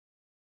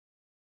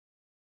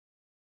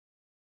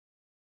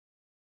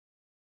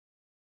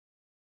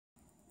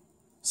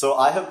So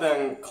I have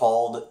been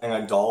called an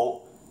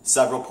adult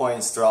several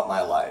points throughout my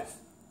life.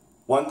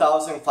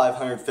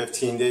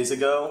 1,515 days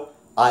ago,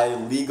 I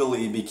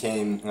legally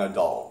became an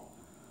adult.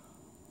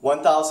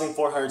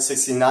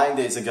 1,469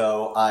 days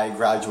ago, I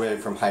graduated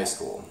from high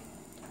school.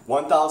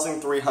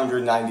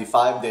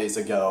 1,395 days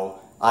ago,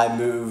 I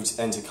moved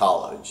into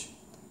college.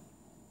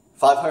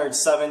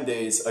 507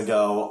 days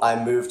ago,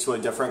 I moved to a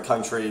different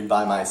country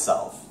by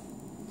myself.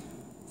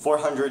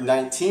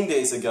 419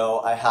 days ago,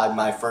 I had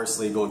my first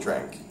legal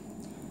drink.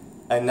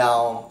 And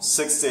now,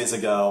 6 days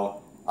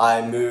ago,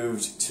 I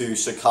moved to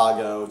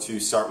Chicago to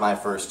start my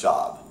first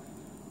job.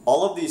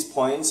 All of these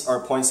points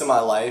are points in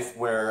my life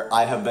where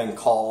I have been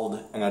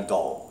called an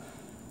adult.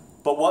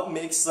 But what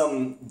makes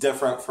them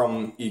different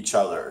from each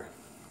other?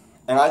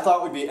 And I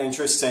thought it would be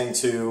interesting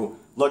to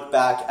look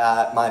back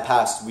at my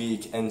past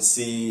week and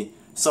see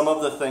some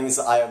of the things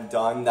that I have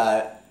done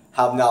that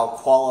have now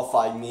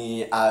qualified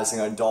me as an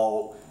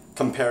adult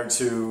compared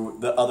to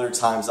the other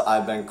times that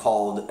I've been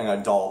called an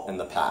adult in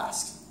the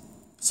past.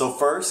 So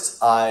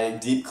first, I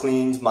deep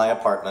cleaned my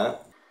apartment.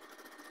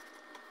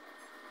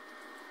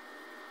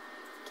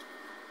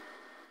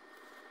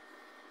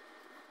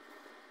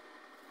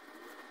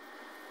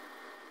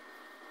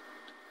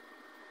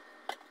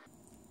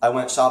 I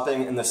went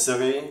shopping in the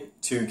city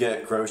to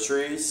get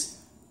groceries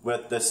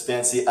with this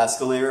fancy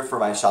escalator for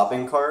my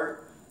shopping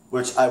cart,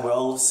 which I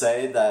will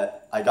say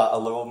that I got a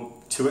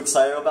little too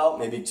excited about,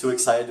 maybe too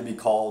excited to be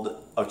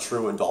called a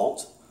true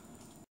adult.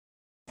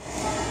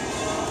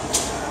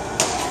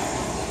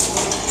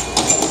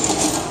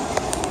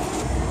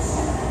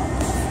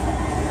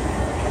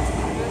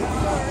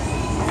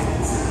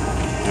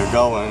 You're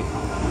going.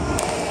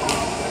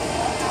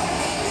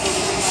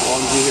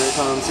 OMG, here it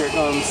comes, here it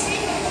comes.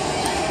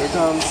 Here it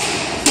comes.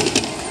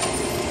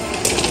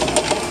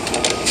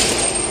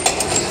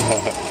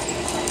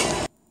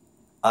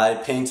 I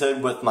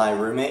painted with my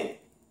roommate.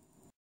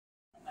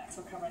 Next,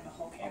 we're covering the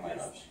whole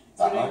canvas.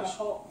 Oh my gosh. That much?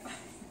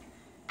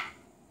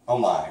 Oh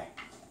my.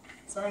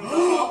 So we're going to do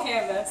the whole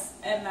canvas,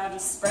 and now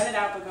just spread it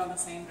out but go in the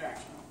same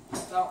direction.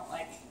 Don't,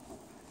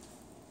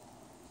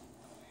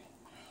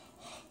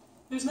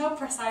 there's no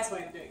precise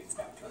way to do it, you just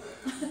gotta try it.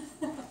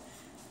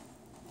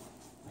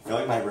 I feel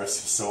like my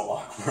wrist is so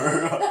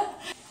awkward.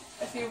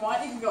 If you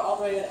want, you can go all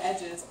the way to the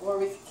edges, or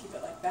we could keep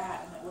it like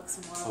that, and it looks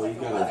more like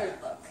a weathered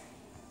look.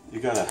 You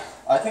gotta...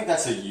 I think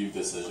that's a you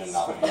decision,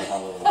 not me.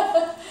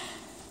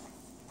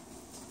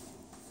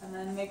 And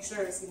then make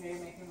sure, so you're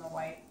making the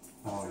white.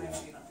 Oh, so yeah. make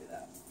sure you don't do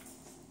that.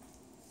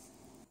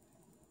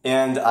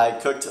 And I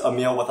cooked a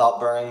meal without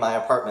burning my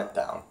apartment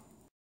down.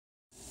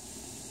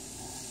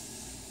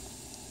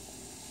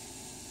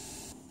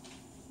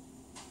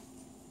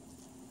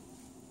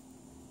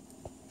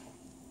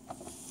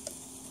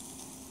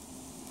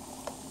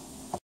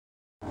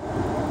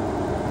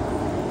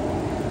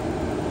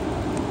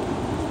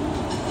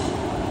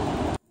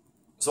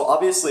 So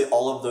obviously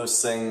all of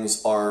those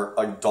things are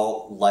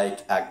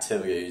adult-like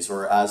activities,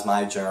 or as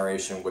my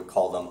generation would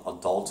call them,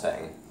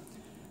 adulting.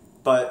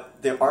 But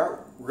they aren't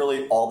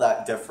really all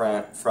that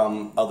different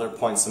from other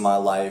points in my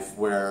life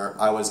where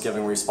I was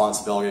given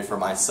responsibility for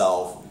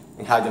myself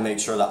and had to make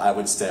sure that I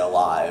would stay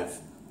alive.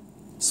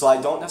 So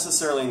I don't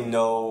necessarily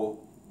know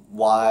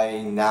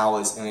why now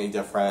is any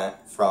different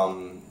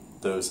from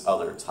those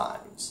other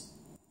times.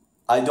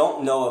 I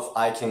don't know if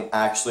I can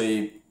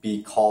actually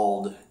be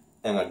called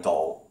an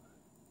adult.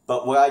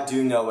 But what I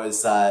do know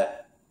is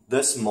that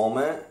this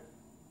moment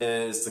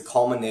is the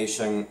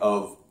culmination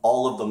of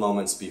all of the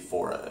moments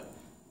before it.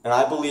 And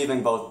I believe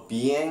in both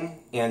being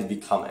and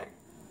becoming.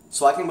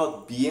 So I can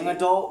both be an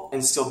adult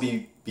and still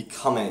be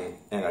becoming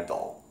an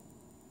adult.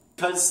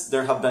 Because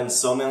there have been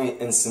so many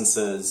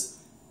instances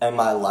in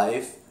my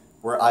life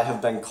where I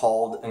have been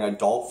called an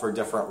adult for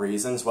different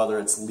reasons, whether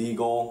it's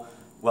legal,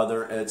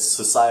 whether it's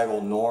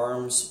societal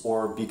norms,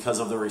 or because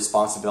of the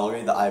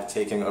responsibility that I've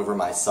taken over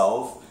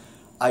myself.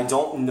 I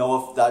don't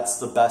know if that's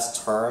the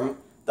best term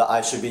that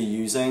I should be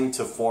using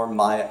to form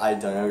my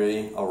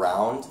identity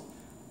around.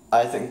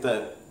 I think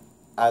that,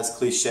 as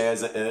cliche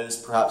as it is,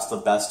 perhaps the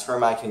best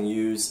term I can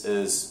use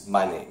is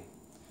my name.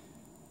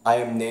 I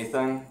am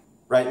Nathan.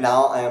 Right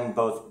now I am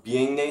both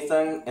being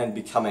Nathan and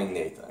becoming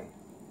Nathan.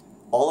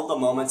 All of the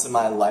moments in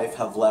my life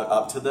have led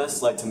up to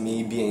this, led to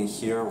me being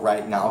here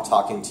right now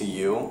talking to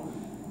you,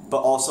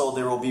 but also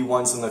there will be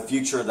ones in the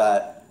future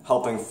that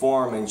help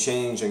inform and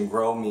change and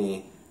grow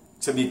me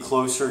to be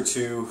closer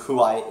to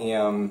who I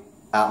am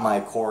at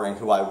my core and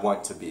who I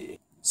want to be.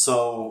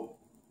 So,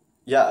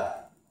 yeah,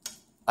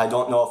 I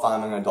don't know if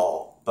I'm an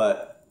adult,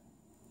 but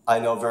I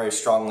know very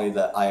strongly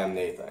that I am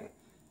Nathan.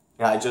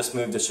 And I just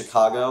moved to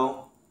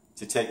Chicago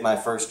to take my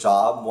first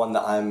job, one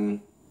that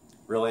I'm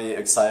really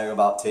excited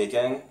about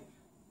taking,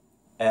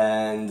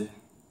 and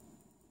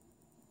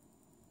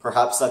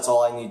perhaps that's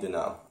all I need to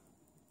know.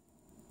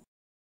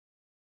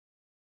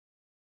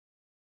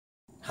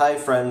 Hi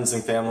friends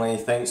and family,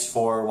 thanks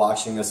for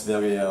watching this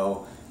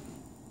video.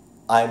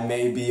 I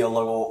may be a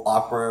little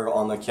awkward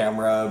on the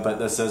camera, but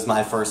this is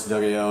my first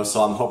video,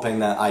 so I'm hoping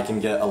that I can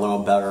get a little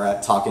better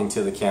at talking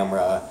to the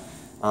camera.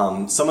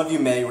 Some of you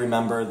may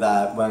remember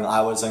that when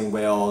I was in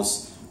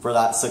Wales for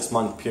that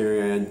 6-month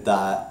period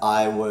that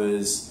I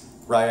was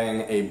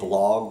writing a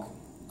blog.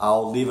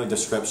 I'll leave a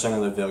description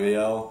of the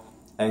video,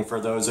 and for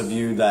those of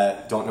you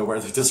that don't know where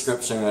the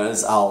description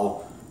is,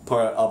 I'll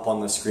put it up on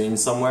the screen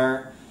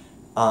somewhere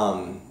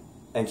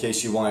in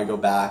case you want to go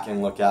back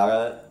and look at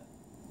it.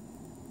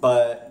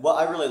 But what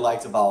I really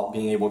liked about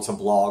being able to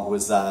blog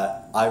was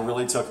that I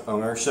really took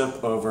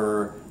ownership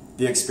over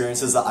the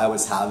experiences that I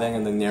was having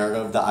and the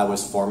narrative that I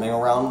was forming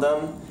around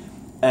them.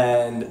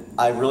 And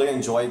I really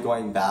enjoyed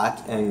going back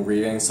and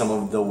reading some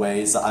of the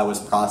ways that I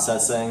was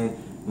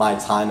processing my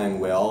time in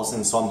Wales.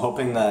 And so I'm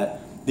hoping that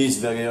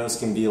these videos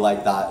can be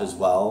like that as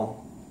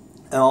well.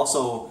 And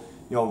also,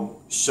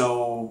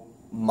 show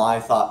my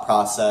thought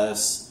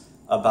process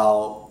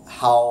about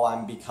how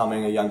I'm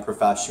becoming a young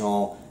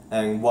professional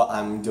and what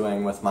I'm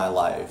doing with my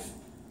life.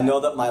 I know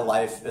that my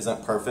life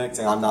isn't perfect,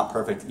 and I'm not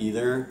perfect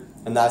either.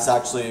 And that's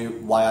actually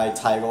why I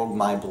titled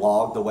my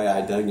blog the way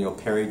I did,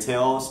 Fairy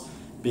Tales.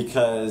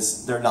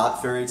 Because they're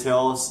not fairy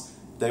tales.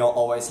 They don't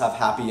always have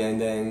happy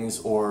endings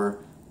or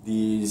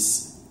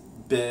these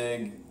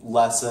big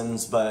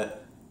lessons,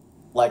 but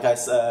like I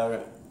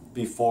said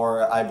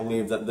before, I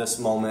believe that this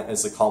moment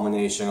is the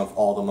culmination of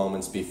all the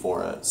moments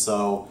before it.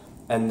 So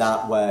in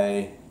that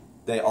way,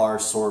 they are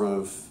sort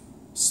of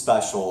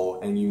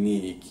special and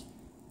unique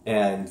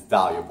and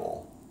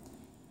valuable.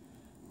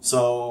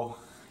 So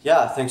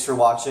yeah, thanks for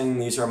watching.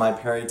 These are my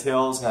fairy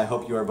tales, and I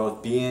hope you are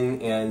both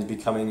being and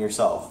becoming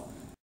yourself.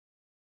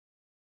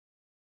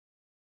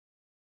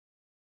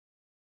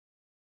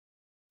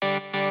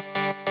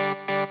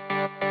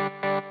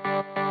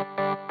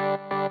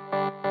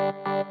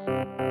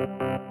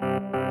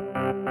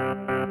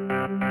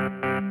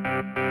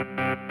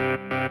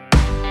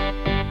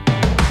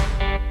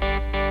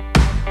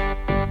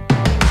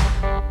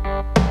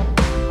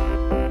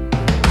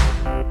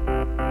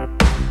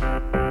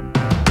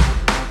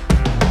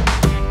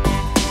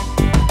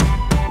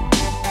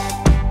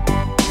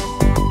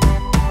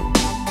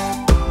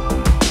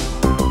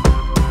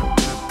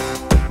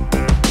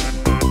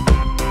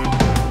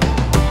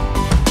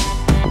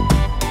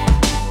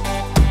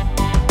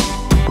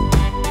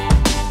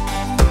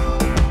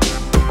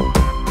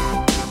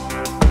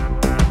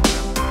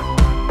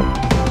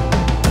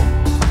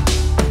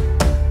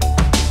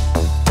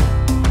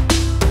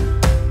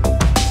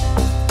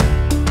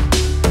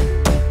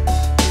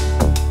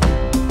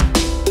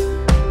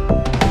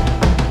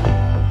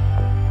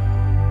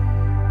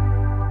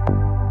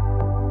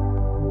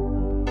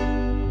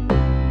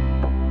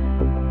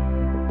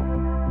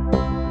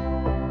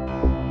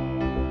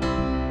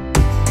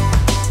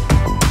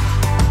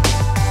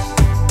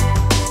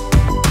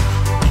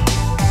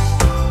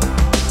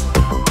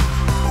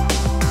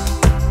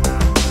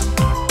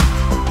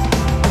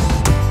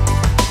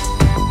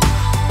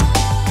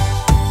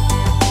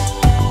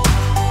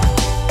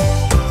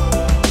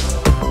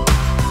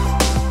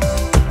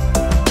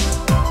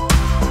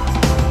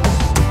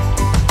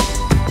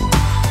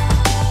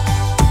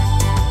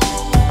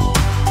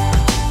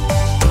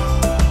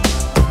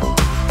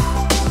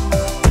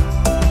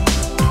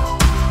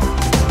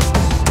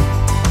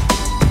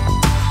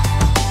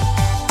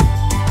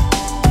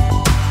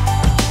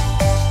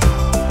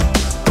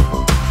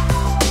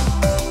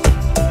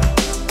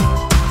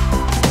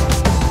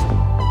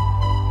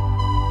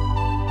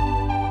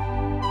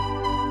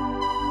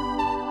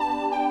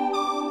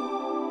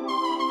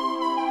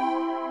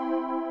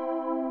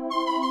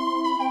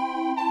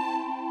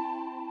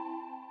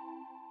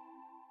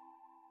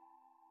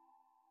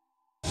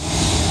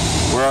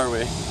 Where are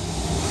we? A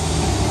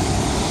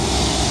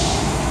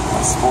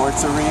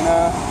sports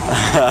arena?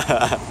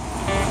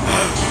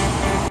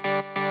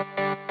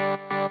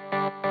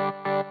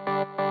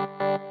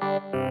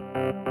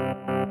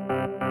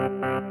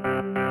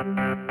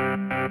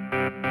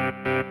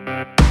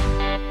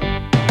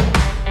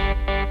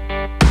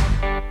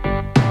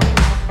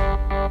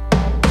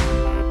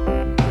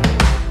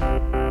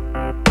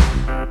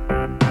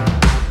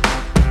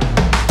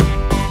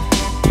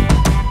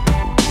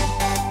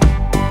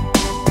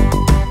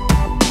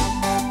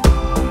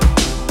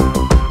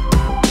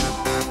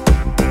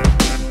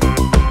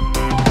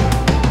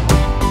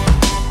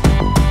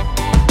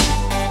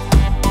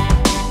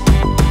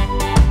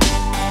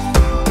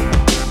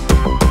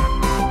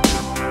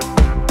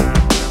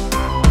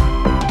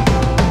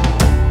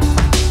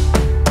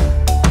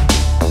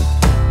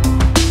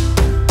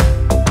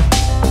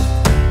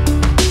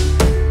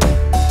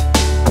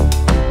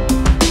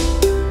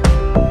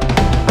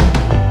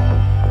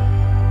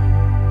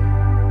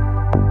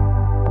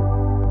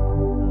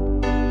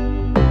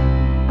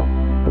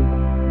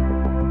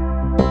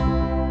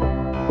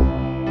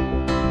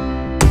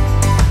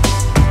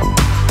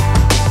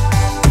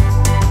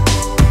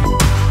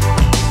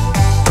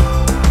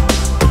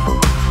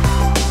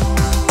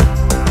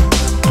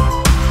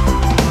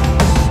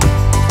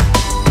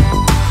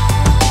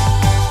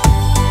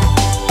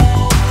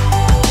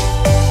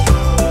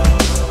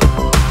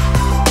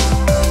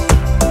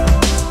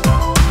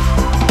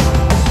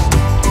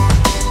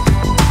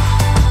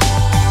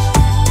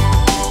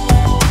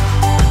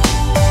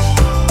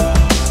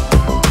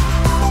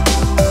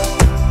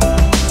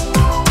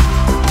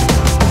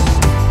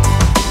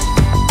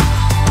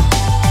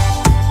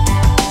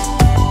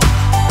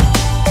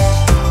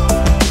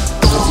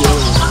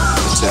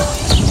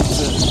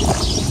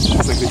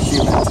 the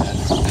human tent.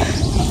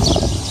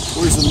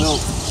 Where's the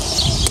milk?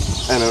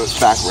 And a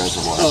back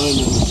reservoir. Oh,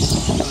 no.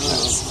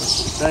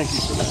 Thank you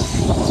for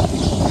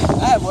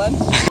that. I have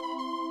one.